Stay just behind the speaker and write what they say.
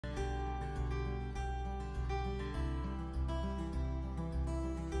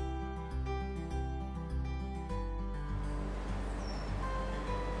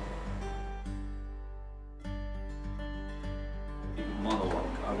monologue.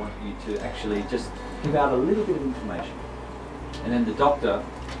 I want you to actually just give out a little bit of information. And then the doctor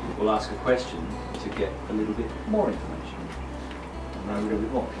will ask a question to get a little bit more information. And then a little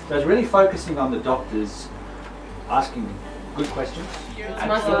bit more. So it's really focusing on the doctors asking good questions. It's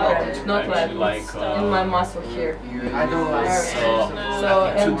muscle gland, not like in my muscle here. I don't like so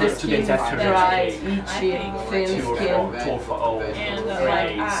and the skin is dry, itchy, thin skin.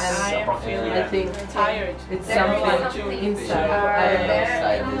 And I think tired. It's something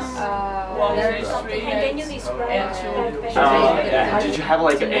inside. Can you describe? Did you have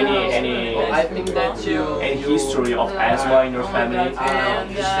like any I think that any history of asthma in your family?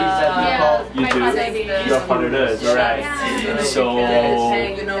 You do. Your father does, right? So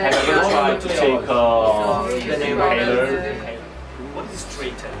have you ever tried to take an inhaler? What is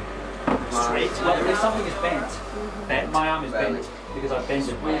straighten? Straight? Well, if something is bent. Bent? My arm is bent because I bent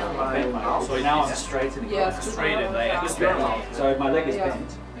it. Bent my arm. So now I'm straightening. Yeah, straighten, like bent. So my leg is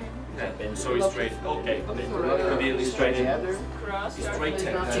bent. Bent, so it's straight. Okay. Completely straighten.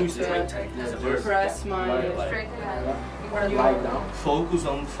 Straighten. To straighten. press my Focus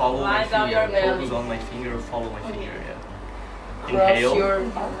on follow my finger. Focus on my finger. Follow my finger. Yeah. cross your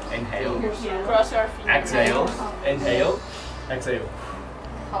Inhale. Cross your fingers. Exhale. Inhale. Exhale.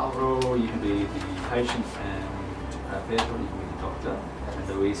 Or you can be the patient and Pedro, you can be the doctor, and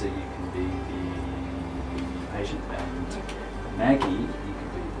Louisa, you can be the patient, and Maggie, you can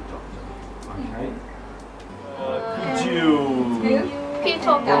be the doctor. Okay? Could you Please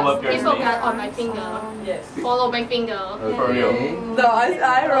roll up your focus sleeve? on my finger. yes. Follow my finger. For real. No,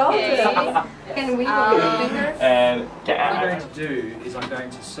 I wrote Okay. Can we go with the fingers? And What I'm going to do is I'm going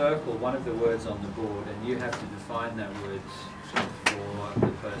to circle one of the words on the board, and you have to define that word for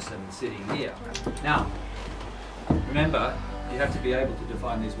the person sitting here. Now, remember, you have to be able to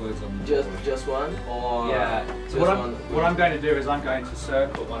define these words on the board. Just one or Yeah. So what I'm going to do is I'm going to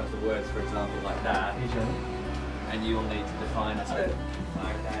circle one of the words, for example, like that, and you will need to define it. Okay.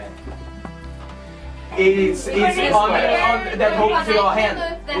 It's on that holds your hand.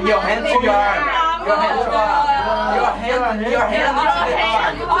 Your hand to your arm. Your hand to your arm. Your hand to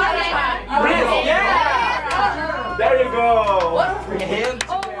the arm. Breathe. Yeah. There you go. Hand